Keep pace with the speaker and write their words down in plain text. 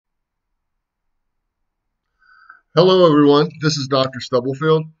Hello, everyone. This is Dr.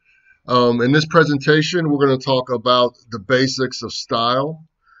 Stubblefield. In this presentation, we're going to talk about the basics of style.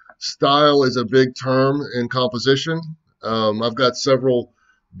 Style is a big term in composition. I've got several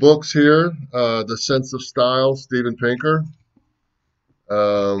books here. The Sense of Style, Steven Pinker.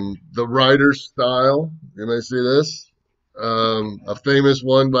 The Writer's Style, you may see this. A famous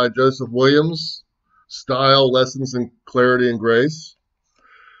one by Joseph Williams, Style, Lessons in Clarity and Grace.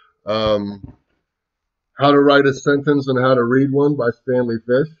 How to Write a Sentence and How to Read One by Stanley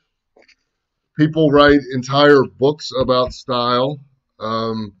Fish. People write entire books about style.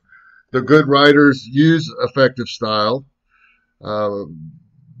 The good writers use effective style. What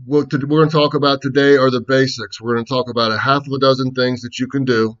we're going to talk about today are the basics. We're going to talk about a half of a dozen things that you can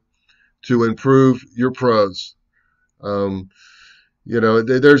do to improve your prose. There's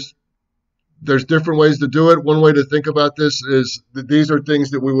different ways to do it. One way to think about this is that these are things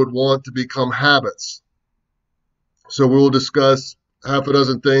that we would want to become habits. So we will discuss half a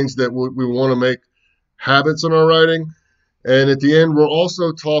dozen things that we want to make habits in our writing. And at the end, we'll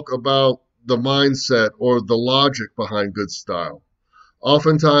also talk about the mindset or the logic behind good style.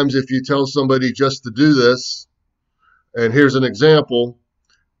 Oftentimes, if you tell somebody just to do this, and here's an example,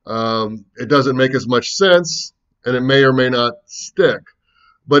 it doesn't make as much sense, and it may or may not stick.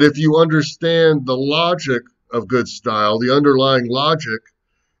 But if you understand the logic of good style, the underlying logic,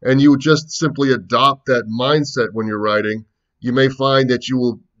 and you just simply adopt that mindset when you're writing, you may find that you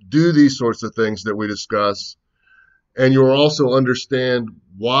will do these sorts of things that we discuss, and you'll also understand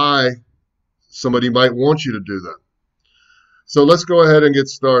why somebody might want you to do them. So let's go ahead and get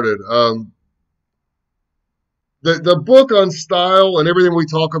started. The book on style and everything we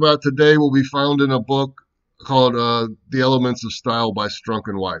talk about today will be found in a book called The Elements of Style by Strunk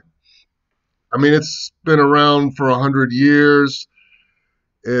and White. I mean, it's been around for 100 years.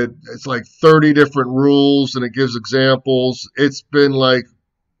 It's like 30 different rules, and it gives examples. It's been like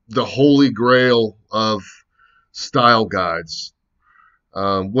the holy grail of style guides.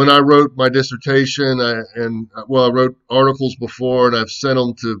 When I wrote my dissertation, I wrote articles before, and I've sent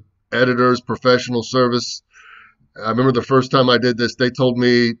them to editors, professional service. I remember the first time I did this, they told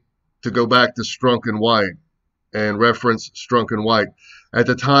me to go back to Strunk and White and reference Strunk and White. At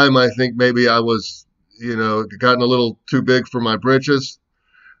the time, I think maybe I was, gotten a little too big for my britches.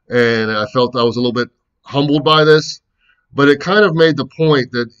 And I felt I was a little bit humbled by this, but it kind of made the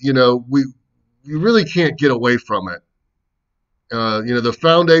point that, we really can't get away from it. The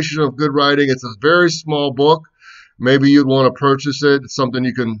foundation of good writing, it's a very small book. Maybe you'd want to purchase it. It's something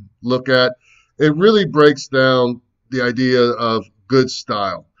you can look at. It really breaks down the idea of good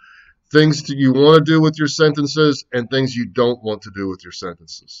style. Things that you want to do with your sentences and things you don't want to do with your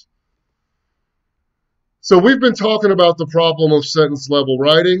sentences. So we've been talking about the problem of sentence level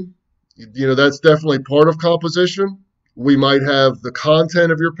writing. That's definitely part of composition. We might have the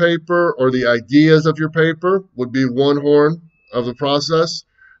content of your paper or the ideas of your paper would be one horn of the process.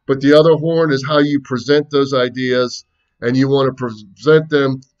 But the other horn is how you present those ideas, and you want to present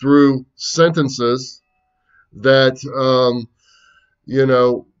them through sentences that,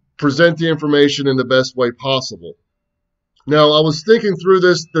 present the information in the best way possible. Now, I was thinking through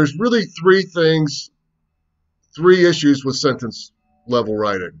this. There's really three issues with sentence level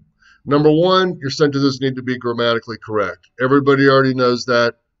writing. Number one, your sentences need to be grammatically correct. Everybody already knows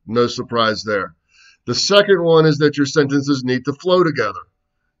that. No surprise there. The second one is that your sentences need to flow together.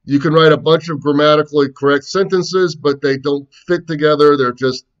 You can write a bunch of grammatically correct sentences, but they don't fit together. They're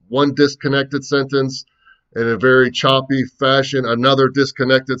just one disconnected sentence in a very choppy fashion, another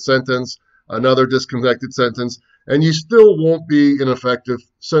disconnected sentence, another disconnected sentence, and you still won't be an effective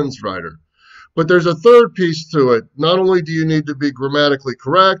sentence writer. But there's a third piece to it. Not only do you need to be grammatically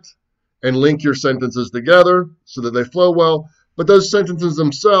correct and link your sentences together so that they flow well, but those sentences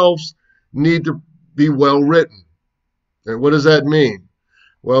themselves need to be well written. And what does that mean?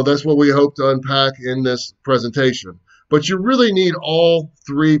 Well, that's what we hope to unpack in this presentation. But you really need all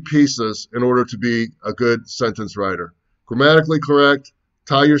three pieces in order to be a good sentence writer. Grammatically correct,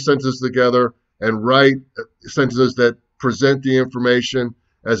 tie your sentences together, and write sentences that present the information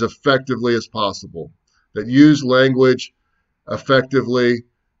as effectively as possible, that use language effectively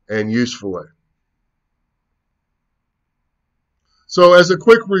and usefully. So as a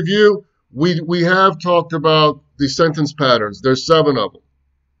quick review, we have talked about the sentence patterns. There's 7 of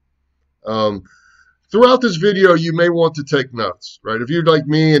them. Throughout this video, you may want to take notes, right? If you're like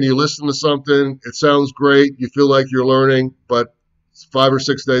me and you listen to something, it sounds great, you feel like you're learning, but 5 or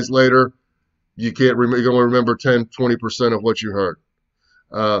 6 days later, you can't remember, you're going to remember 10, 20% of what you heard.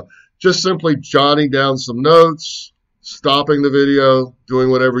 Just simply jotting down some notes, stopping the video, doing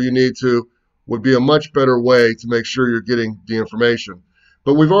whatever you need to would be a much better way to make sure you're getting the information.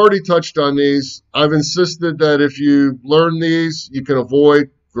 But we've already touched on these. I've insisted that if you learn these, you can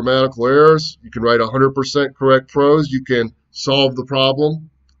avoid grammatical errors. You can write 100% correct prose. You can solve the problem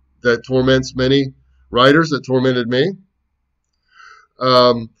that torments many writers, that tormented me.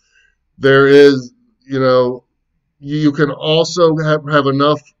 There is, you can also have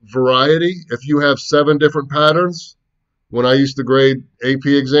enough variety. If you have 7 different patterns, when I used to grade AP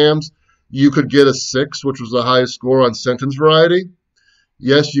exams, you could get a 6, which was the highest score on sentence variety.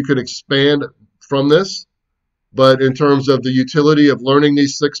 Yes, you can expand from this, but in terms of the utility of learning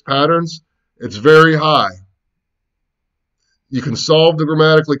these 6 patterns, it's very high. You can solve the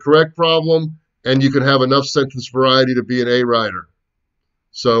grammatically correct problem, and you can have enough sentence variety to be an A writer.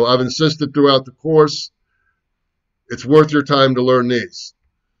 So I've insisted throughout the course, it's worth your time to learn these.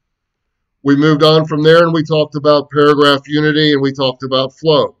 We moved on from there, and we talked about paragraph unity, and we talked about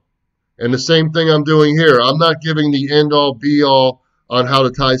flow. And the same thing I'm doing here. I'm not giving the end-all, be-all on how to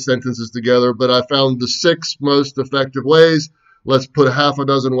tie sentences together, but I found the 6 most effective ways. Let's put a half a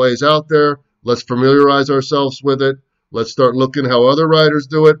dozen ways out there. Let's familiarize ourselves with it. Let's start looking how other writers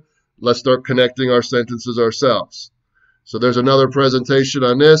do it. Let's start connecting our sentences ourselves. So there's another presentation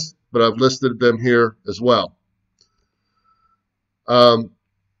on this, but I've listed them here as well.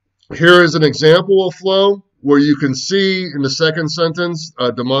 Here is an example of flow where you can see in the second sentence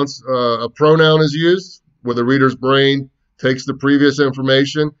a pronoun is used, where the reader's brain takes the previous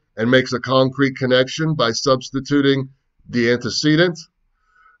information and makes a concrete connection by substituting the antecedent,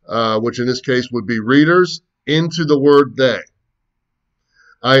 which in this case would be readers, into the word they.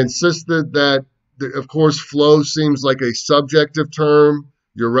 I insisted that, of course, flow seems like a subjective term.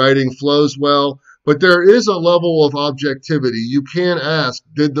 Your writing flows well, but there is a level of objectivity. You can ask,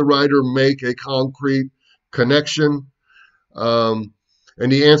 did the writer make a concrete connection? And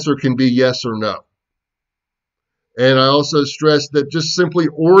the answer can be yes or no. And I also stress that just simply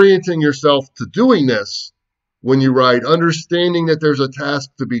orienting yourself to doing this when you write, understanding that there's a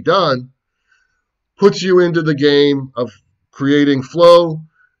task to be done, puts you into the game of creating flow,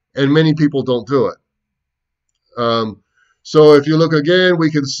 and many people don't do it. So if you look again, we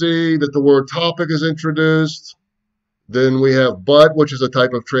can see that the word topic is introduced. Then we have but, which is a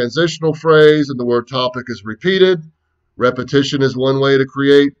type of transitional phrase, and the word topic is repeated. Repetition is one way to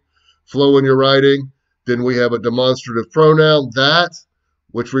create flow in your writing. Then we have a demonstrative pronoun, that,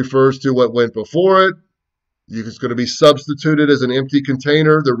 which refers to what went before it. It's going to be substituted as an empty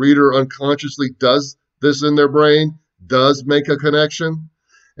container. The reader unconsciously does this in their brain, does make a connection.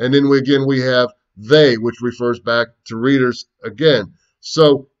 And then we have they, which refers back to readers again.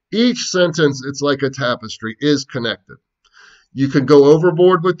 So each sentence, it's like a tapestry, is connected. You can go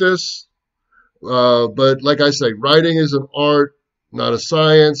overboard with this, but like I say, writing is an art, not a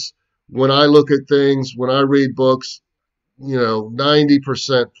science. When I look at things, when I read books,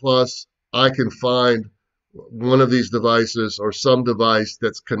 90% plus, I can find one of these devices or some device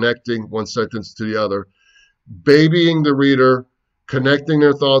that's connecting one sentence to the other, babying the reader, connecting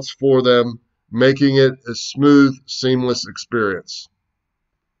their thoughts for them, making it a smooth, seamless experience.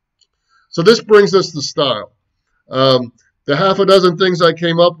 So this brings us to style. The half a dozen things I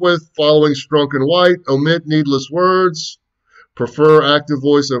came up with following Strunk and White: omit needless words, prefer active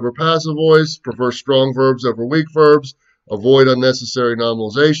voice over passive voice, prefer strong verbs over weak verbs, avoid unnecessary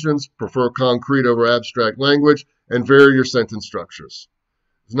nominalizations, prefer concrete over abstract language, and vary your sentence structures.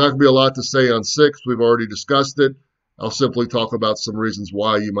 There's not going to be a lot to say on 6. We've already discussed it. I'll simply talk about some reasons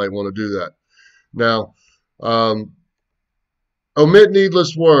why you might want to do that. Now, omit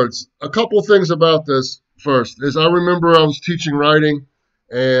needless words. A couple things about this. First is I remember I was teaching writing,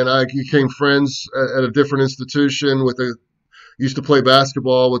 and I became friends at a different institution used to play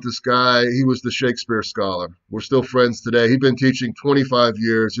basketball with this guy. He was the Shakespeare scholar. We're still friends today. He'd been teaching 25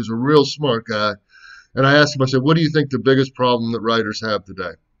 years. He's a real smart guy. And I asked him, I said, what do you think the biggest problem that writers have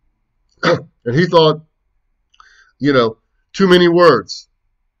today? And he thought, too many words.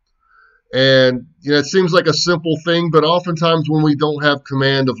 And, it seems like a simple thing, but oftentimes when we don't have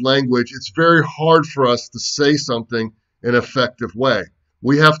command of language, it's very hard for us to say something in an effective way.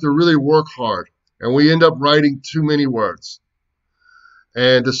 We have to really work hard, and we end up writing too many words.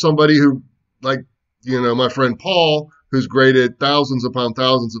 And to somebody who, like, my friend Paul, who's graded thousands upon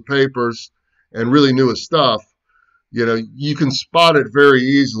thousands of papers and really knew his stuff, you can spot it very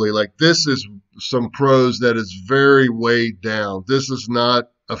easily. Like, this is some prose that is very weighed down. This is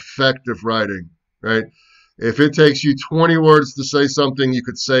not effective writing, right? If it takes you 20 words to say something you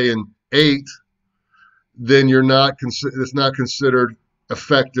could say in 8, then it's not considered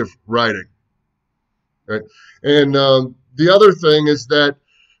effective writing, right? And the other thing is that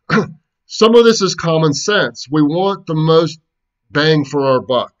Some of this is common sense. We want the most bang for our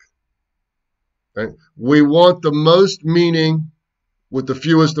buck. Right? We want the most meaning with the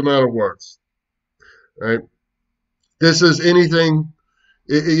fewest amount of words. Right? This is anything,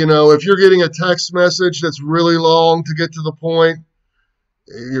 if you're getting a text message that's really long to get to the point,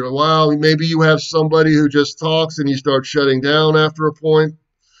 wow, maybe you have somebody who just talks and you start shutting down after a point,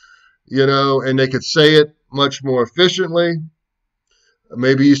 and they could say it much more efficiently.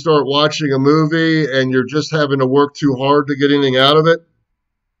 Maybe you start watching a movie and you're just having to work too hard to get anything out of it.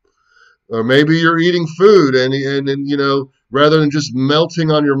 Or maybe you're eating food and rather than just melting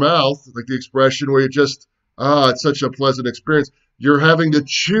on your mouth, like the expression where you just, it's such a pleasant experience, you're having to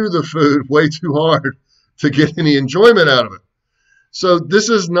chew the food way too hard to get any enjoyment out of it. So this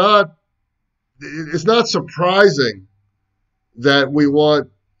is it's not surprising that we want,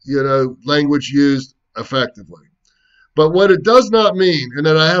 language used effectively. But what it does not mean, and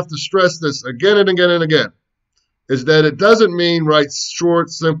then I have to stress this again and again and again, is that it doesn't mean write short,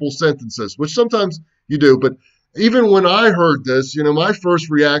 simple sentences, which sometimes you do. But even when I heard this, my first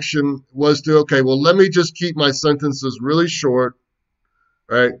reaction was to, okay, well, let me just keep my sentences really short,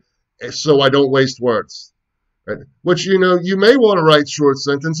 right, so I don't waste words. Right? Which, you may want to write short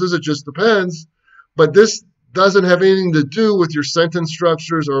sentences. It just depends. But this doesn't have anything to do with your sentence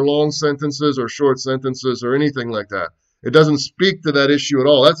structures or long sentences or short sentences or anything like that. It doesn't speak to that issue at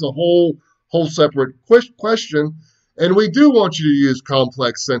all. That's a whole separate question. And we do want you to use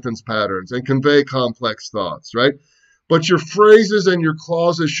complex sentence patterns and convey complex thoughts, right? But your phrases and your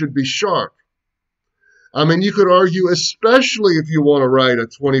clauses should be sharp. I mean, you could argue, especially if you want to write a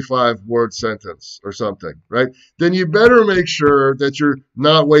 25-word sentence or something, right? Then you better make sure that you're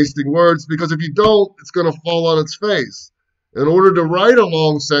not wasting words, because if you don't, it's going to fall on its face. In order to write a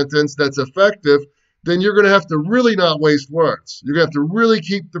long sentence that's effective, then you're going to have to really not waste words. You're going to have to really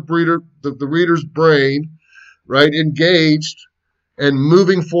keep the reader's brain, right, engaged and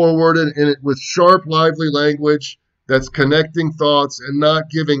moving forward with sharp, lively language that's connecting thoughts and not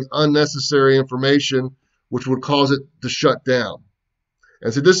giving unnecessary information which would cause it to shut down.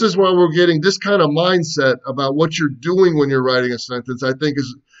 And so this is where we're getting this kind of mindset about what you're doing when you're writing a sentence, I think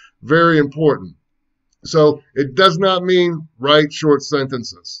is very important. So it does not mean write short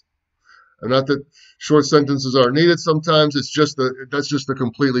sentences. And not that short sentences are needed sometimes, that's just a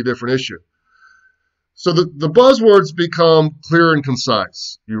completely different issue. So the buzzwords become clear and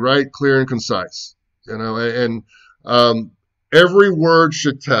concise. You write clear and concise, and every word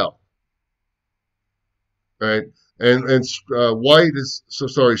should tell. Right, and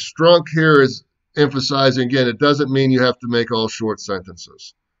Strunk here is emphasizing again. It doesn't mean you have to make all short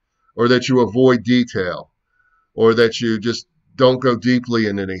sentences, or that you avoid detail, or that you just don't go deeply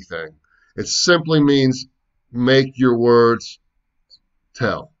in anything. It simply means make your words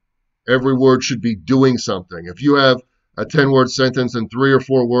tell. Every word should be doing something. If you have a 10-word sentence and 3 or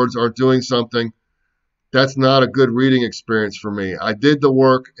 4 words aren't doing something, that's not a good reading experience for me. I did the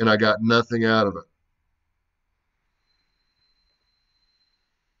work and I got nothing out of it.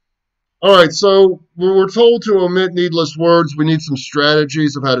 All right, so we're told to omit needless words. We need some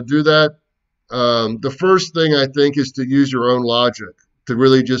strategies of how to do that. The first thing, I think, is to use your own logic, to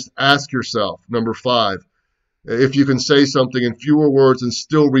really just ask yourself, number 5, if you can say something in fewer words and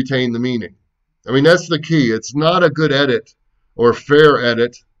still retain the meaning. I mean, that's the key. It's not a good edit or fair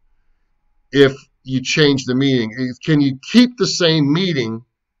edit if you change the meaning. Can you keep the same meaning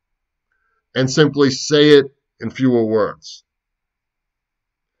and simply say it in fewer words?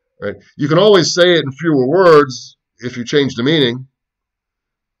 Right? You can always say it in fewer words if you change the meaning.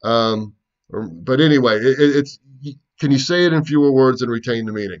 But anyway, can you say it in fewer words and retain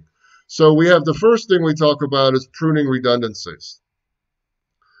the meaning? So we have the first thing we talk about is pruning redundancies.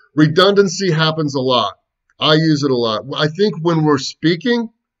 Redundancy happens a lot. I use it a lot. I think when we're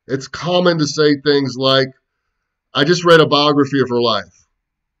speaking, it's common to say things like, I just read a biography of her life.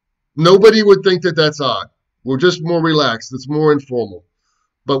 Nobody would think that that's odd. We're just more relaxed. It's more informal.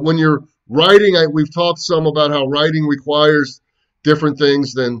 But when you're writing, we've talked some about how writing requires different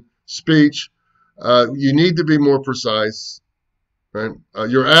things than speech. You need to be more precise, right?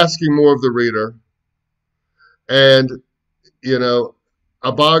 You're asking more of the reader. And,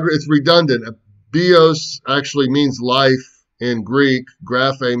 a biography, it's redundant. Bios actually means life in Greek.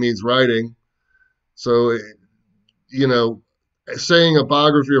 Graphe means writing. So, saying a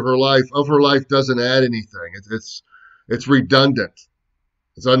biography of her life doesn't add anything. It's redundant.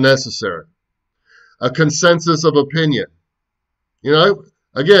 It's unnecessary. A consensus of opinion.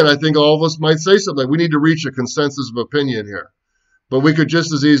 Again, I think all of us might say something. We need to reach a consensus of opinion here. But we could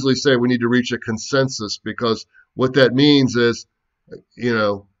just as easily say we need to reach a consensus, because what that means is,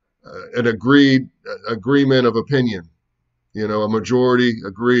 an agreement of opinion. A majority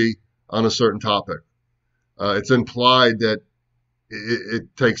agree on a certain topic. It's implied that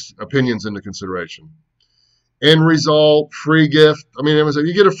it takes opinions into consideration. End result, free gift. I mean, everyone said,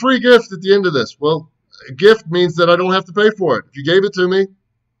 you get a free gift at the end of this. Well, a gift means that I don't have to pay for it. If you gave it to me,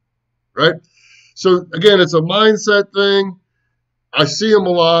 right? So again, it's a mindset thing. I see them a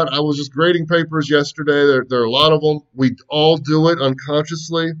lot. I was just grading papers yesterday. There are a lot of them. We all do it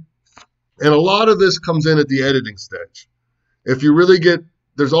unconsciously. And a lot of this comes in at the editing stage. If you really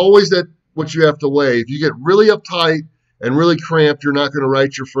there's always what you have to weigh. If you get really uptight and really cramped, you're not going to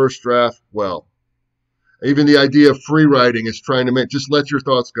write your first draft well. Even the idea of free writing is trying to just let your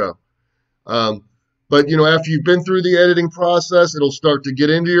thoughts go. But, after you've been through the editing process, it'll start to get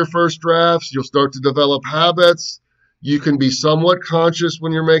into your first drafts. You'll start to develop habits. You can be somewhat conscious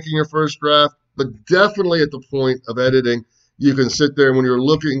when you're making your first draft, but definitely at the point of editing, you can sit there and when you're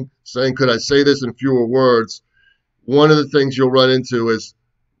looking, saying, could I say this in fewer words? One of the things you'll run into is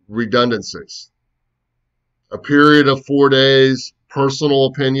redundancies. A period of 4 days, personal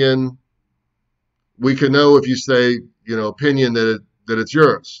opinion. We can know if you say, opinion that it's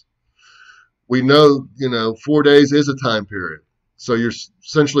yours. We know, 4 days is a time period. So you're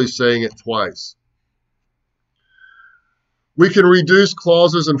essentially saying it twice. We can reduce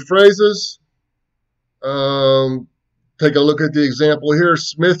clauses and phrases. Take a look at the example here.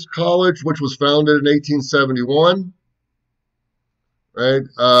 Smith College, which was founded in 1871. Right?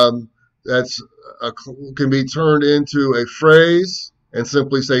 Can be turned into a phrase and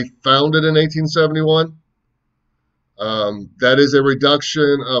simply say founded in 1871. That is a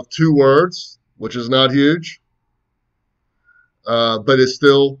reduction of 2 words, which is not huge, but it's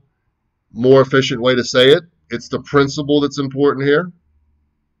still more efficient way to say it. It's the principle that's important here.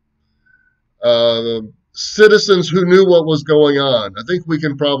 Citizens who knew what was going on. I think we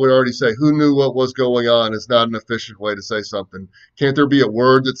can probably already say who knew what was going on is not an efficient way to say something. Can't there be a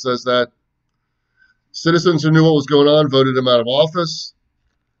word that says that? Citizens who knew what was going on voted him out of office.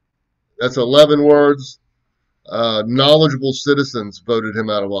 That's 11 words. Knowledgeable citizens voted him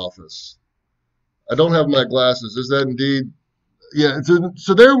out of office. I don't have my glasses. Is that indeed? Yeah.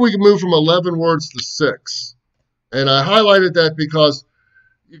 So there we can move from 11 words to 6. And I highlighted that because,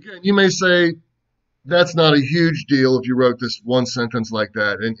 again, you may say that's not a huge deal if you wrote this one sentence like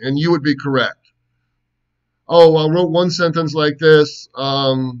that. And you would be correct. Oh, I wrote one sentence like this.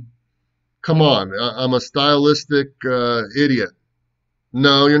 Come on. I'm a stylistic idiot.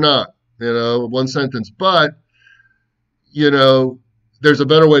 No, you're not. One sentence. But, there's a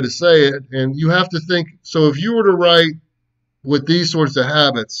better way to say it. And you have to think. So if you were to write with these sorts of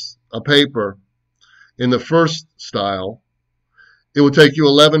habits, a paper, in the first style, it would take you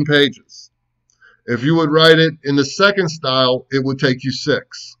 11 pages. If you would write it in the second style, it would take you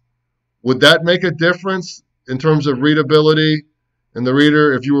 6. Would that make a difference in terms of readability? And the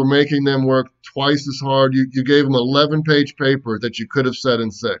reader, if you were making them work twice as hard, you gave them an 11-page paper that you could have said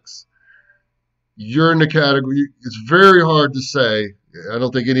in 6. You're in the category. It's very hard to say, I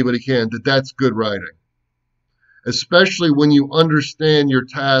don't think anybody can, that that's good writing. Especially when you understand your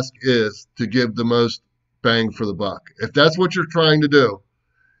task is to give the most bang for the buck. If that's what you're trying to do,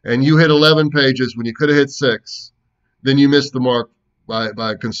 and you hit 11 pages when you could have hit 6, then you missed the mark by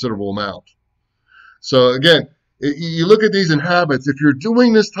a considerable amount. So again, you look at these in habits. If you're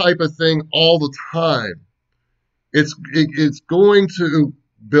doing this type of thing all the time, it's going to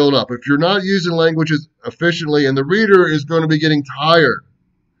build up. If you're not using languages efficiently, and the reader is going to be getting tired,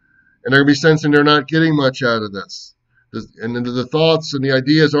 and they're going to be sensing they're not getting much out of this, and the thoughts and the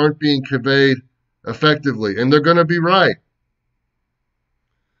ideas aren't being conveyed effectively, and they're going to be right.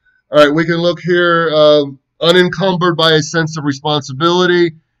 All right, we can look here. Unencumbered by a sense of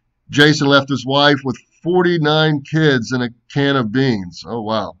responsibility. Jason left his wife with 49 kids and a can of beans. Oh,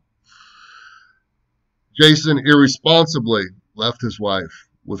 wow. Jason irresponsibly left his wife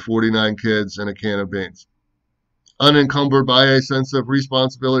with 49 kids and a can of beans. Unencumbered by a sense of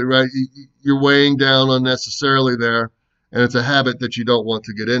responsibility, right? You're weighing down unnecessarily there, and it's a habit that you don't want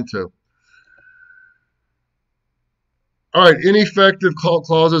to get into. All right, ineffective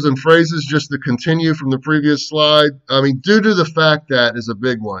clauses and phrases, just to continue from the previous slide. I mean, due to the fact that is a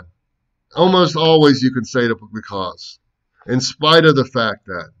big one. Almost always you can say the because, in spite of the fact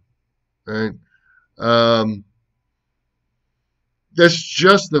that, right? That's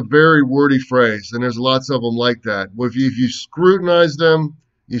just a very wordy phrase, and there's lots of them like that. If you scrutinize them,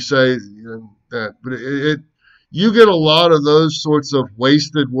 you say that, but you get a lot of those sorts of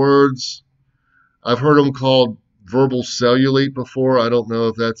wasted words. I've heard them called verbal cellulite before. I don't know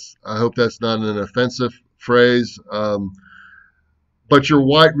if I hope that's not an offensive phrase. but your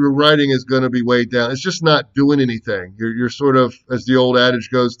writing is going to be weighed down. It's just not doing anything. You're sort of, as the old adage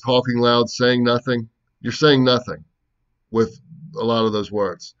goes, talking loud, saying nothing. You're saying nothing with a lot of those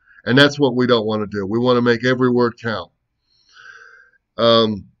words. And that's what we don't want to do. We want to make every word count.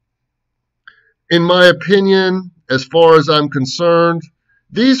 In my opinion, as far as I'm concerned,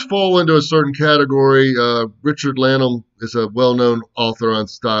 these fall into a certain category. Richard Lanham is a well-known author on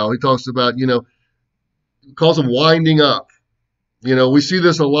style. He talks about, calls them winding up. We see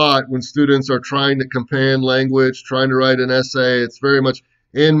this a lot when students are trying to compand language, trying to write an essay. It's very much,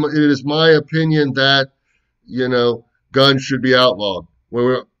 it is my opinion that, guns should be outlawed.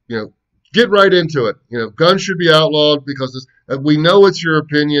 Get right into it. Guns should be outlawed because we know it's your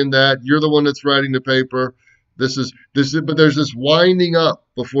opinion that you're the one that's writing the paper. But there's this winding up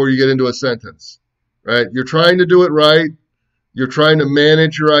before you get into a sentence, right? You're trying to do it right. You're trying to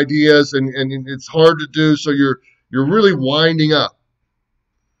manage your ideas, and it's hard to do. So you're really winding up.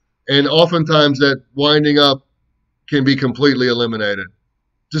 And oftentimes that winding up can be completely eliminated.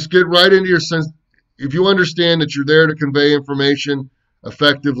 Just get right into your sense. If you understand that you're there to convey information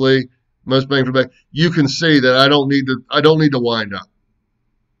effectively, most bang for buck, you can see that I don't need to wind up.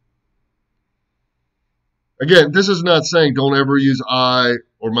 Again, this is not saying don't ever use I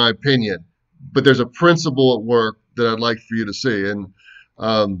or my opinion, but there's a principle at work that I'd like for you to see. And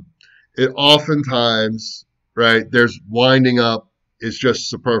it oftentimes, right, there's winding up is just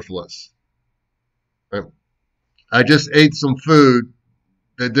superfluous. Right? I just ate some food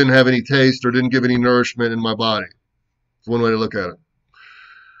that didn't have any taste or didn't give any nourishment in my body. It's one way to look at it.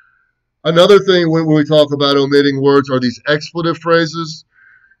 Another thing when we talk about omitting words are these expletive phrases.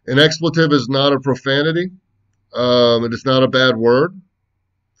 An expletive is not a profanity. It is not a bad word.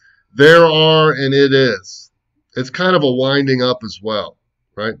 There are, and it is. It's kind of a winding up as well,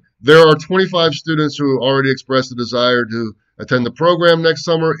 right? There are 25 students who already expressed a desire to attend the program next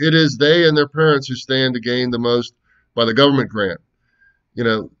summer. It is they and their parents who stand to gain the most by the government grant.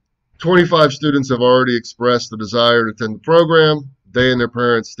 25 students have already expressed the desire to attend the program. They and their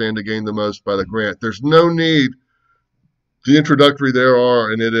parents stand to gain the most by the grant. There's no need. The introductory there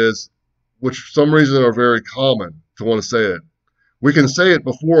are, and it is, which for some reason are very common to want to say it. We can say it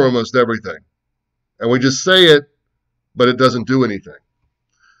before almost everything. And we just say it, but it doesn't do anything.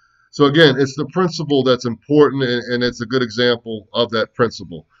 So again, it's the principle that's important, and it's a good example of that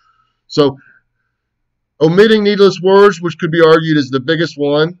principle. So omitting needless words, which could be argued is the biggest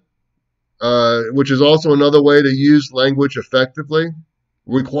one, which is also another way to use language effectively,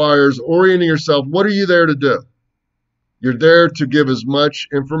 requires orienting yourself. What are you there to do? You're there to give as much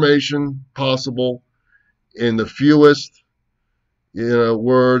information possible in the fewest,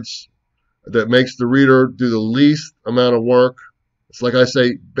 words that makes the reader do the least amount of work. It's like I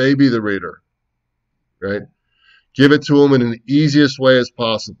say, baby the reader, right? Give it to them in the easiest way as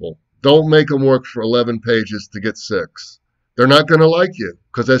possible. Don't make them work for 11 pages to get 6. They're not going to like you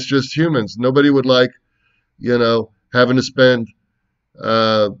because that's just humans. Nobody would like, having to spend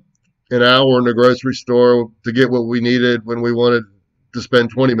an hour in the grocery store to get what we needed when we wanted to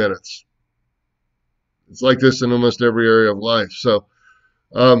spend 20 minutes. It's like this in almost every area of life. So,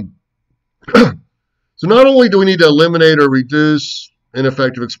 so not only do we need to eliminate or reduce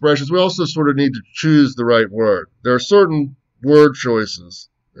ineffective expressions, we also sort of need to choose the right word. There are certain word choices,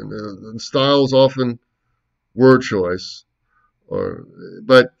 and style is often word choice,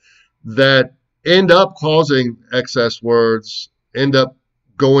 but that end up causing excess words, end up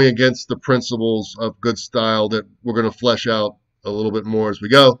going against the principles of good style that we're going to flesh out a little bit more as we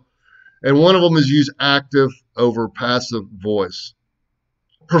go. And one of them is use active over passive voice.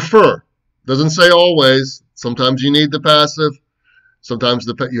 Prefer. Doesn't say always. Sometimes you need the passive. Sometimes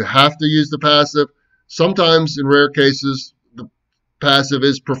you have to use the passive. Sometimes, in rare cases, the passive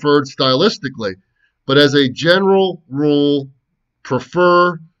is preferred stylistically. But as a general rule,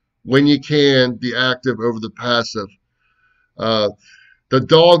 prefer, when you can, the active over the passive. The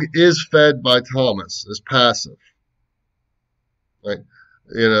dog is fed by Thomas as passive. Right?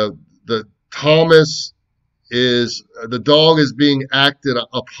 The dog is being acted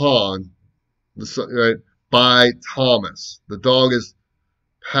upon, right, by Thomas. The dog is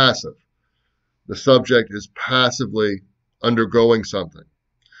passive. The subject is passively undergoing something.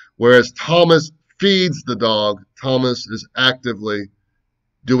 Whereas Thomas feeds the dog, Thomas is actively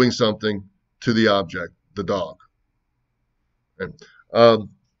doing something to the object, the dog. And,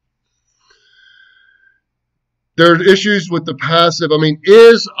 there are issues with the passive. I mean,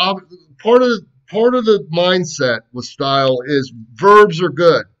 part of the mindset with style is verbs are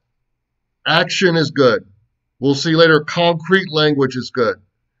good. Action is good. We'll see later, concrete language is good.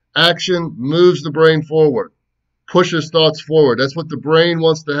 Action moves the brain forward. pushes thoughts forward. That's what the brain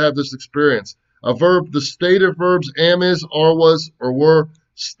wants to have, this experience. A verb, the state of verbs am, is, are, was, or were,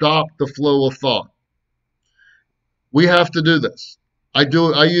 stop the flow of thought. We have to do this. I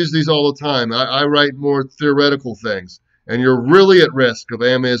use these all the time. I write more theoretical things. And you're really at risk of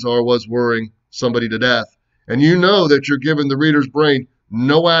am, is, are, was, worrying somebody to death. And you know that you're giving the reader's brain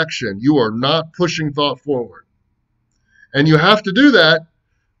no action. You are not pushing thought forward. And you have to do that,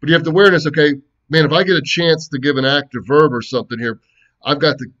 but you have the awareness, okay, man, if I get a chance to give an active verb or something here, I've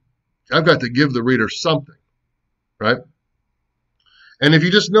got to give the reader something, right? And if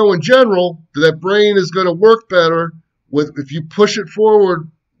you just know in general that brain is going to work better if you push it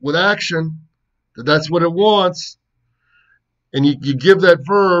forward with action, that's what it wants, and you give that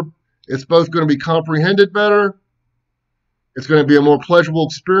verb, it's both going to be comprehended better, it's going to be a more pleasurable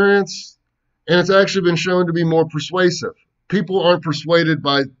experience, and it's actually been shown to be more persuasive. People aren't persuaded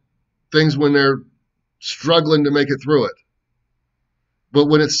by things when they're struggling to make it through it. But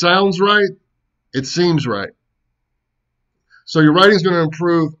when it sounds right, it seems right. So your writing's going to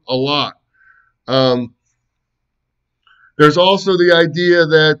improve a lot. There's also the idea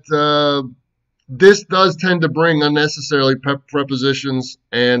that this does tend to bring unnecessarily prepositions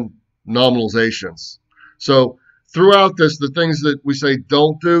and nominalizations. So throughout this, the things that we say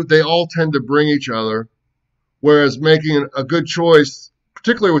don't do, they all tend to bring each other, whereas making a good choice,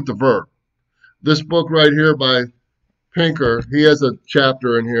 particularly with the verb. This book right here by Pinker, he has a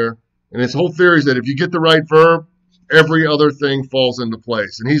chapter in here, and his whole theory is that if you get the right verb, every other thing falls into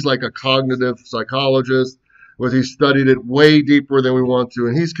place. And he's like a cognitive psychologist, where he studied it way deeper than we want to,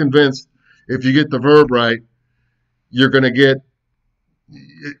 and he's convinced if you get the verb right, you're going to get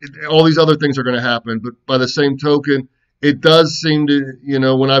all these other things are going to happen. But by the same token, it does seem to,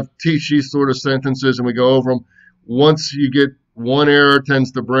 when I teach these sort of sentences and we go over them, once you get one error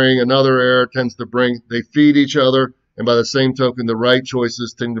tends to bring another error tends to bring, they feed each other. And by the same token, the right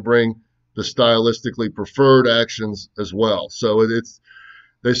choices tend to bring the stylistically preferred actions as well. So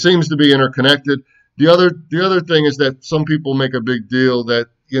there seems to be interconnected. The other thing is that some people make a big deal that,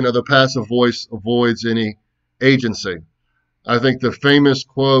 the passive voice avoids any agency. I think the famous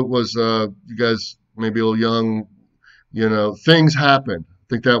quote was, you guys may be a little young, things happen. I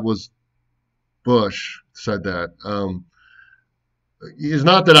think that was Bush said that. It's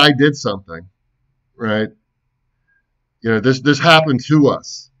not that I did something, right? This happened to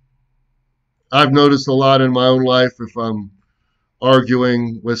us. I've noticed a lot in my own life if I'm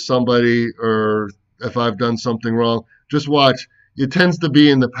arguing with somebody or if I've done something wrong, just watch. It tends to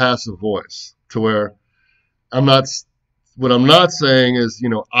be in the passive voice to where what I'm not saying is,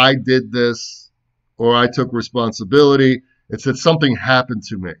 I did this or I took responsibility. It's that something happened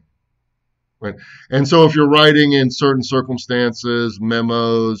to me. Right? And so if you're writing in certain circumstances,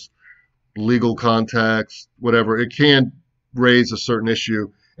 memos, legal context, whatever, it can raise a certain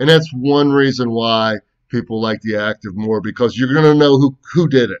issue. And that's one reason why people like the active more, because you're going to know who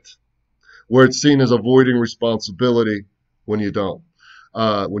did it, where it's seen as avoiding responsibility when you don't,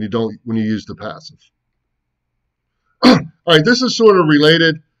 when you use the passive. All right, this is sort of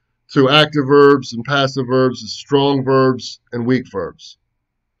related to active verbs and passive verbs, strong verbs and weak verbs.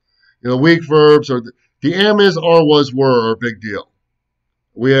 Weak verbs are the am, is, are, was, were are a big deal.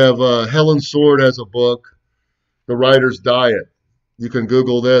 We have Helen Sword has a book, The Writer's Diet. You can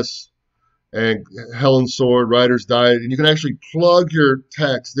Google this and Helen Sword, Writer's Diet, and you can actually plug your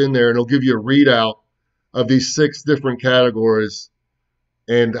text in there and it'll give you a readout of these 6 different categories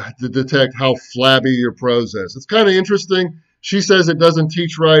and to detect how flabby your prose is. It's kind of interesting. She says it doesn't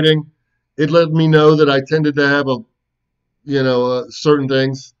teach writing. It let me know that I tended to have certain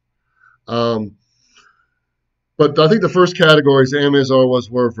things. But I think the first category is am, is, are, was,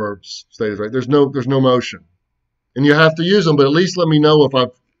 were verbs stated, right? There's no motion. And you have to use them, but at least let me know if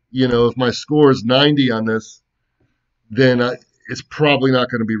if my score is 90 on this, then it's probably not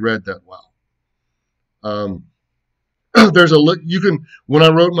going to be read that well. When I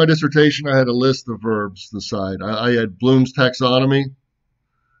wrote my dissertation, I had a list of verbs to the side. I had Bloom's taxonomy.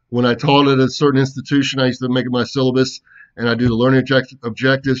 When I taught it at a certain institution, I used to make it my syllabus, and I do the learning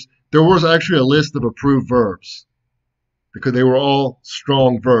objectives. There was actually a list of approved verbs because they were all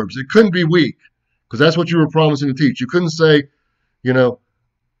strong verbs. It couldn't be weak because that's what you were promising to teach. You couldn't say,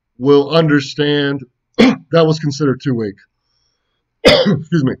 will understand. That was considered too weak.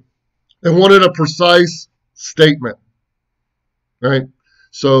 Excuse me. They wanted a precise statement, right?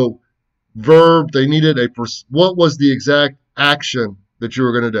 So verb, they needed what was the exact action that you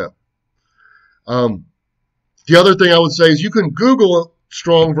were going to do. The other thing I would say is you can Google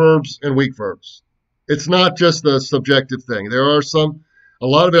strong verbs and weak verbs. It's not just a subjective thing. There are a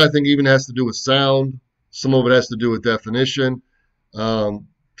lot of it I think even has to do with sound. Some of it has to do with definition.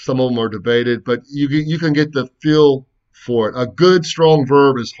 Some of them are debated, but you can get the feel for it. A good, strong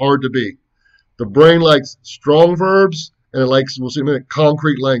verb is hard to beat. The brain likes strong verbs, and it likes, we'll see in a minute,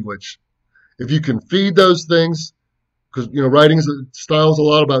 concrete language. If you can feed those things, because writing style is a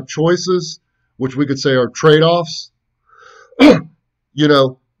lot about choices, which we could say are trade-offs.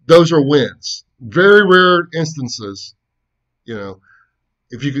 Those are wins. Very rare instances.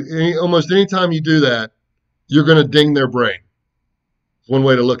 If you can, almost any time you do that, you're going to ding their brain. One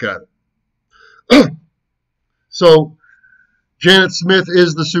way to look at it. So Janet Smith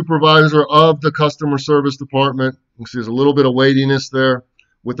is the supervisor of the customer service department. You see there's a little bit of weightiness there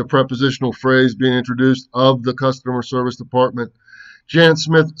with the prepositional phrase being introduced, of the customer service department. Janet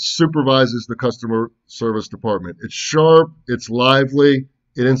Smith supervises the customer service department. It's sharp, it's lively,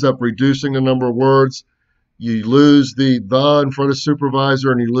 it ends up reducing the number of words. You lose the in front of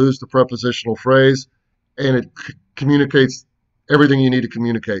supervisor and you lose the prepositional phrase, and it communicates everything you need to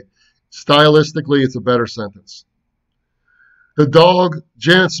communicate. Stylistically, it's a better sentence. The dog,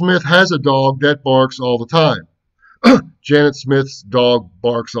 Janet Smith has a dog that barks all the time. Janet Smith's dog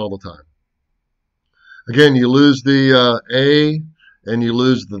barks all the time. Again, you lose the a and you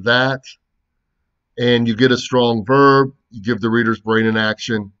lose the that, and you get a strong verb. You give the reader's brain an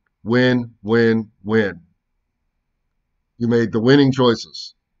action. Win, win, win. You made the winning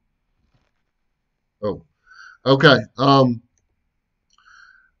choices. Oh, okay. I've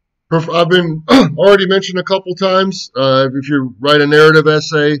been already mentioned a couple times. If you write a narrative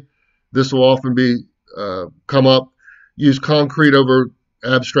essay, this will often be come up. Use concrete over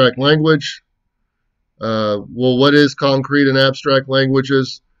abstract language. Well, what is concrete and abstract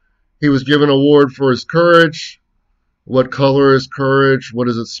languages? He was given an award for his courage. What color is courage? What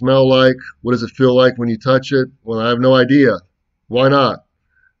does it smell like? What does it feel like when you touch it? Well, I have no idea. Why not?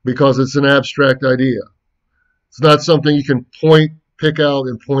 Because it's an abstract idea. It's not something you can pick out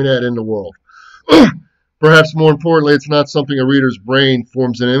and point at in the world. Perhaps more importantly, it's not something a reader's brain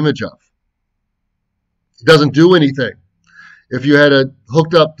forms an image of. It doesn't do anything. If you had it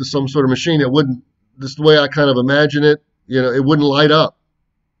hooked up to some sort of machine, it wouldn't, this is the way I kind of imagine it, it wouldn't light up.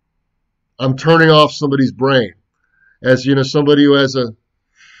 I'm turning off somebody's brain. As somebody who has a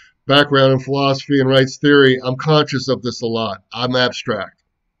background in philosophy and writes theory, I'm conscious of this a lot. I'm abstract.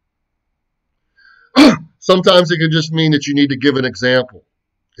 Sometimes it can just mean that you need to give an example.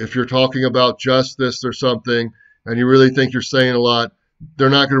 If you're talking about justice or something and you really think you're saying a lot, they're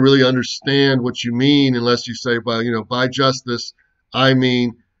not going to really understand what you mean unless you say, by justice, I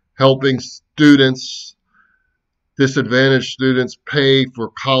mean helping students, disadvantaged students, pay for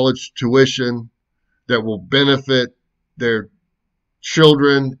college tuition that will benefit their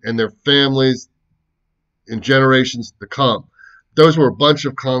children and their families in generations to come. Those were a bunch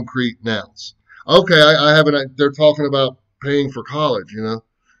of concrete nouns. Okay, I haven't. They're talking about paying for college,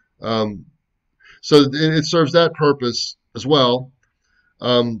 so it serves that purpose as well.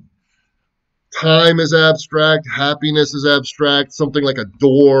 Time is abstract. Happiness is abstract. Something like a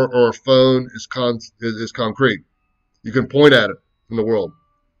door or a phone is concrete. You can point at it in the world.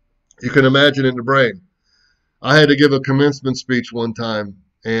 You can imagine it in the brain. I had to give a commencement speech one time,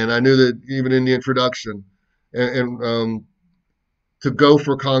 and I knew that even in the introduction, and to go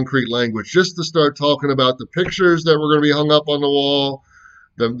for concrete language, just to start talking about the pictures that were going to be hung up on the wall,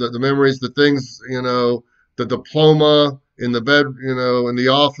 the memories, the things, the diploma in the bed, in the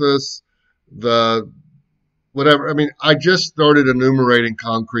office, the whatever. I mean, I just started enumerating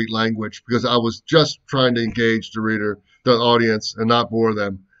concrete language because I was just trying to engage the reader, the audience, and not bore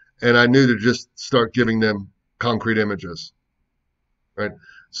them. And I knew to just start giving them concrete images, right?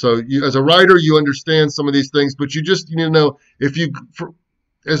 So as a writer, you understand some of these things, but you just need to know if you,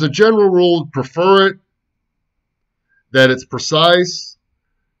 as a general rule, prefer it, that it's precise,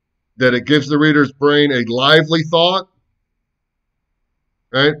 that it gives the reader's brain a lively thought,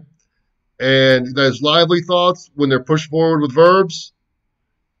 right? And those lively thoughts, when they're pushed forward with verbs,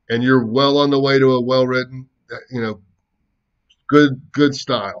 and you're well on the way to a well-written, good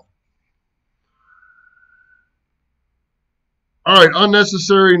style. All right,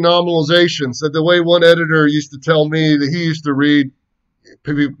 unnecessary nominalizations. So the way one editor used to tell me that he used to read,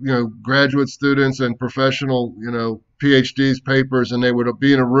 graduate students and professional, PhDs papers, and they would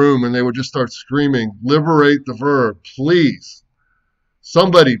be in a room and they would just start screaming, "Liberate the verb, please.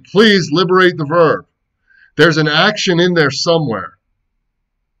 Somebody, please liberate the verb." There's an action in there somewhere.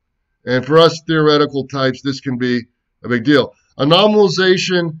 And for us theoretical types, this can be a big deal. A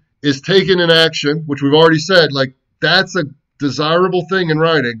nominalization is taking an action, which we've already said, like that's a desirable thing in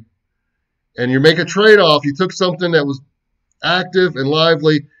writing, and you make a trade-off. You took something that was active and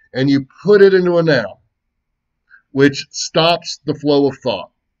lively and you put it into a noun. which stops the flow of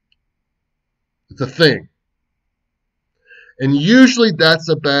thought. It's a thing. And usually that's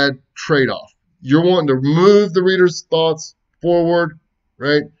a bad trade-off. You're wanting to move the reader's thoughts forward,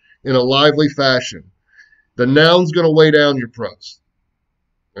 right, in a lively fashion. The noun's going to weigh down your prose.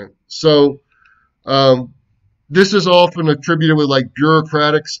 Right? So this is often attributed with like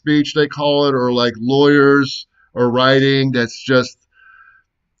bureaucratic speech, they call it, or like lawyers or writing that's just,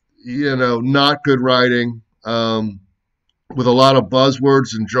 not good writing, with a lot of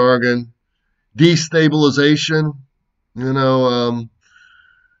buzzwords and jargon. Destabilization,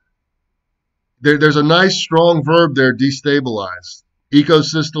 there's a nice strong verb there, destabilize.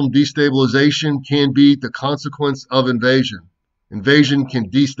 Ecosystem destabilization can be the consequence of invasion. Invasion can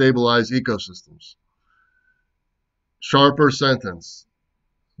destabilize ecosystems. Sharper sentence.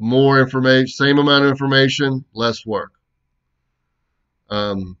 More information, same amount of information, less work.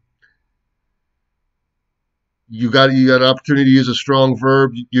 You got an opportunity to use a strong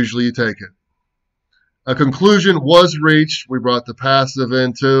verb, usually you take it. A conclusion was reached. We brought the passive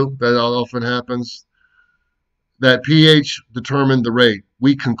in too. That often happens. That pH determined the rate.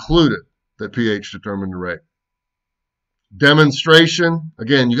 We concluded that pH determined the rate. Demonstration.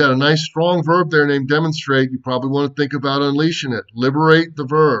 Again, you got a nice strong verb there named demonstrate. You probably want to think about unleashing it. Liberate the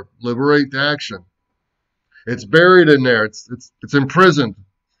verb. Liberate the action. It's buried in there. It's imprisoned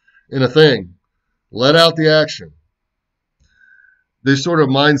in a thing. Let out the action. These sort of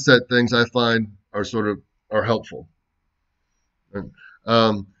mindset things I find are helpful.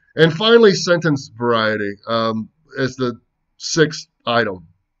 And finally, sentence variety as the sixth item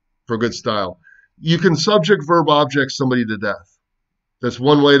for good style. You can subject, verb, object somebody to death. That's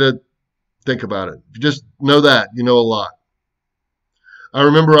one way to think about it. If you just know that, you know a lot. I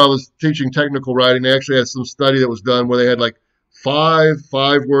remember I was teaching technical writing. They actually had some study that was done where they had like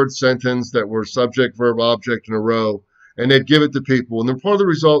five-word sentence that were subject, verb, object in a row, and they'd give it to people. And then part of the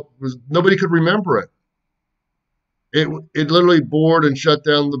result was nobody could remember it. It literally bored and shut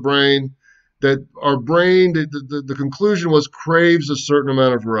down the brain. That our brain, the conclusion was, craves a certain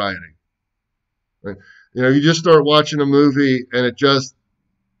amount of variety. Right? You just start watching a movie and it just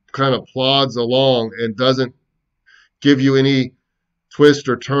kind of plods along and doesn't give you any twist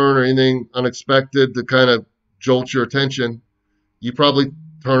or turn or anything unexpected to kind of jolt your attention. You probably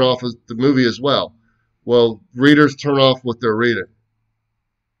turn off the movie as well. Well, readers turn off what they're reading.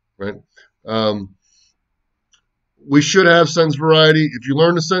 Right? We should have sentence variety. If you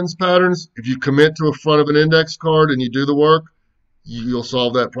learn the sentence patterns, if you commit to a front of an index card and you do the work, you'll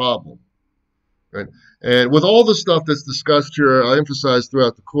solve that problem. Right? And with all the stuff that's discussed here, I emphasize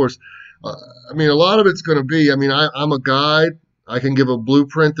throughout the course, a lot of it's going to be, I'm a guide. I can give a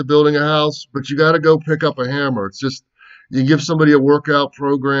blueprint to building a house, but you got to go pick up a hammer. It's just, you can give somebody a workout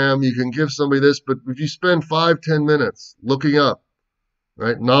program. You can give somebody this, but if you spend 5-10 minutes looking up,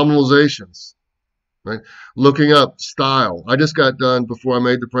 right, nominalizations, right, looking up style. I just got done before I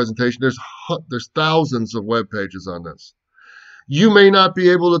made the presentation. There's thousands of web pages on this. You may not be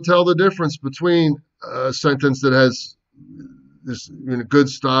able to tell the difference between a sentence that has this good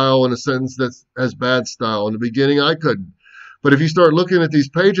style and a sentence that has bad style. In the beginning, I couldn't. But if you start looking at these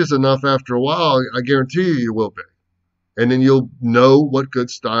pages enough after a while, I guarantee you will be. And then you'll know what good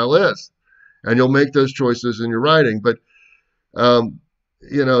style is. And you'll make those choices in your writing. But,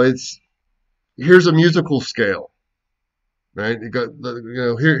 here's a musical scale, right? You got,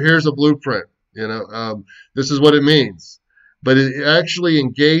 here's a blueprint, this is what it means. But actually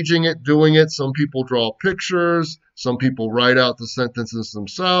engaging it, doing it, some people draw pictures, some people write out the sentences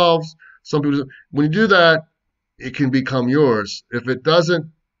themselves. When you do that, it can become yours. If it doesn't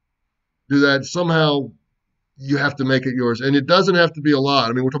do that, somehow you have to make it yours. And it doesn't have to be a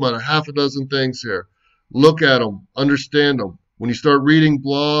lot. We're talking about a half a dozen things here. Look at them, understand them. When you start reading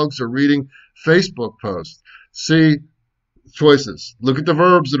blogs or reading Facebook posts, see choices. Look at the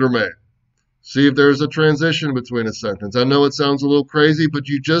verbs that are made. See if there's a transition between a sentence. I know it sounds a little crazy, but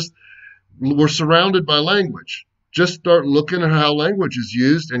we're surrounded by language. Just start looking at how language is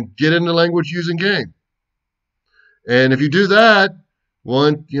used and get in the language using game. And if you do that,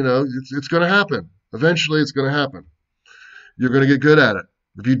 it's going to happen. Eventually, it's going to happen. You're going to get good at it.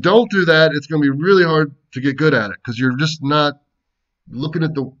 If you don't do that, it's going to be really hard to get good at it because you're just not looking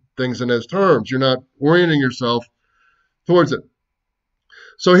at the things in those terms. You're not orienting yourself towards it.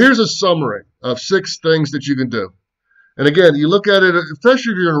 So here's a summary of 6 things that you can do. And again, you look at it,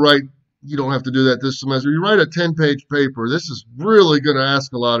 especially if you're going to write, you don't have to do that this semester. You write a 10-page paper, this is really going to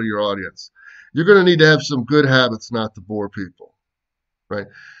ask a lot of your audience. You're going to need to have some good habits not to bore people, right?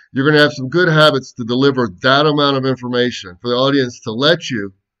 You're going to have some good habits to deliver that amount of information for the audience to let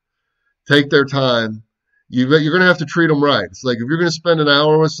you take their time, you're going to have to treat them right. It's like if you're going to spend an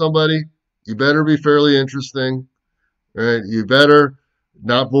hour with somebody, you better be fairly interesting, right? You better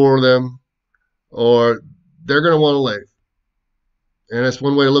not bore them, or they're going to want to leave. And that's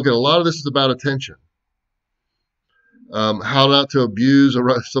one way to look at it. A lot of this is about attention. How not to abuse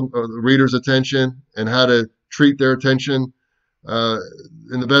the reader's attention and how to treat their attention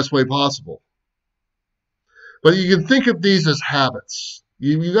in the best way possible. But you can think of these as habits.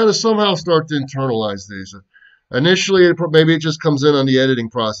 You got to somehow start to internalize these. Initially, maybe it just comes in on the editing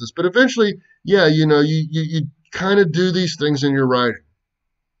process, but eventually, yeah, you kind of do these things in your writing.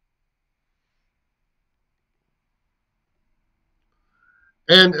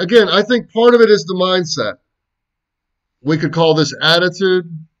 And again, I think part of it is the mindset. We could call this attitude.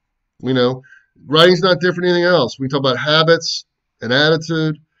 Writing's not different than anything else. We talk about habits and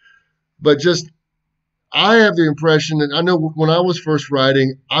attitude, but just I have the impression that I know when I was first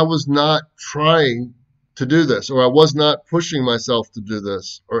writing, I was not trying to do this, or I was not pushing myself to do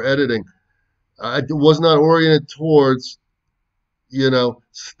this, or editing. I was not oriented towards,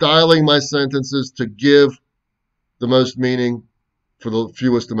 styling my sentences to give the most meaning for the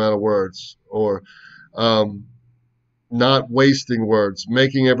fewest amount of words, or not wasting words,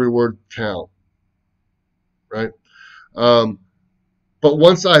 making every word count, right? But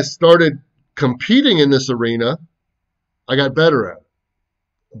once I started competing in this arena, I got better at it.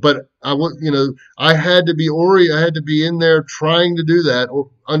 But I had to be in there trying to do that,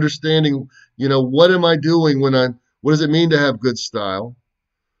 or understanding, what am I doing what does it mean to have good style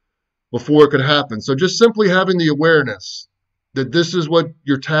before it could happen? So just simply having the awareness that this is what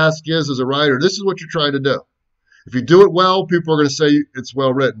your task is as a writer. This is what you're trying to do. If you do it well, people are going to say it's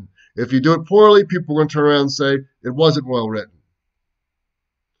well written. If you do it poorly, people are going to turn around and say it wasn't well written.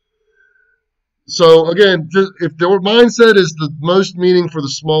 So again, if their mindset is the most meaning for the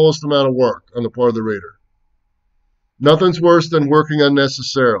smallest amount of work on the part of the reader, nothing's worse than working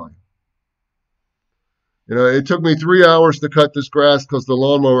unnecessarily. It took me 3 hours to cut this grass because the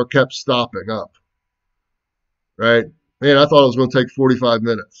lawnmower kept stopping up. Right? Man, I thought it was going to take 45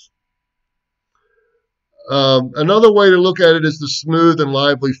 minutes. Another way to look at it is the smooth and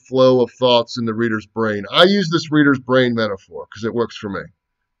lively flow of thoughts in the reader's brain. I use this reader's brain metaphor because it works for me.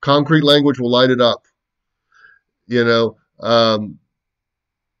 Concrete language will light it up.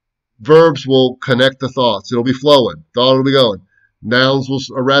 Verbs will connect the thoughts. It'll be flowing. Thought will be going. Nouns will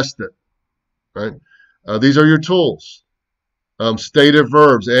arrest it. Right? These are your tools. Stative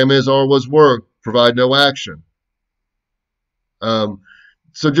verbs, am, is, are, was, were, provide no action.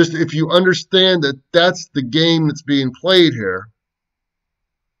 So just if you understand that that's the game that's being played here,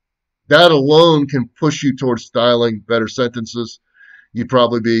 that alone can push you towards styling better sentences. You'd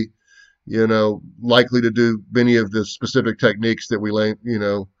probably be, likely to do many of the specific techniques that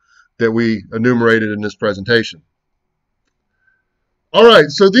we enumerated in this presentation. All right,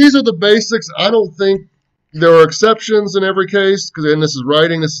 so these are the basics. I don't think there are exceptions in every case, because this is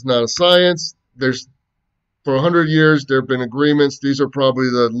writing. This is not a science. For 100 years, there have been agreements. These are probably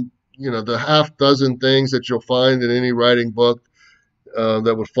the half dozen things that you'll find in any writing book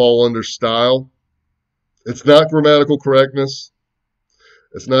that would fall under style. It's not grammatical correctness.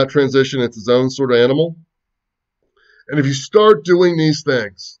 It's not transition. It's its own sort of animal. And if you start doing these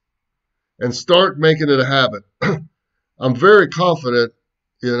things and start making it a habit, I'm very confident,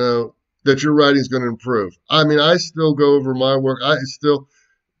 that your writing is going to improve. I mean, I still go over my work.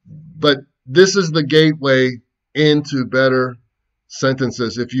 But this is the gateway into better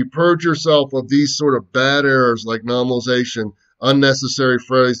sentences. If you purge yourself of these sort of bad errors like nominalization, unnecessary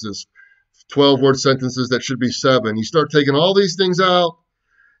phrases, 12-word sentences that should be 7, you start taking all these things out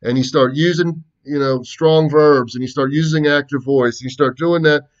and you start using, strong verbs, and you start using active voice, and you start doing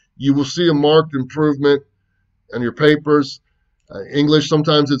that, you will see a marked improvement on your papers. English,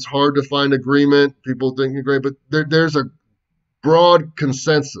 sometimes it's hard to find agreement. People think you're great, but there's a broad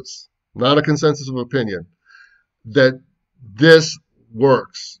consensus, not a consensus of opinion, that this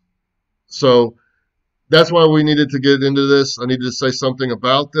works. So that's why we needed to get into this. I needed to say something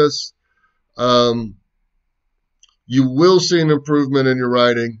about this. You will see an improvement in your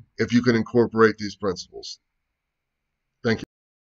writing if you can incorporate these principles.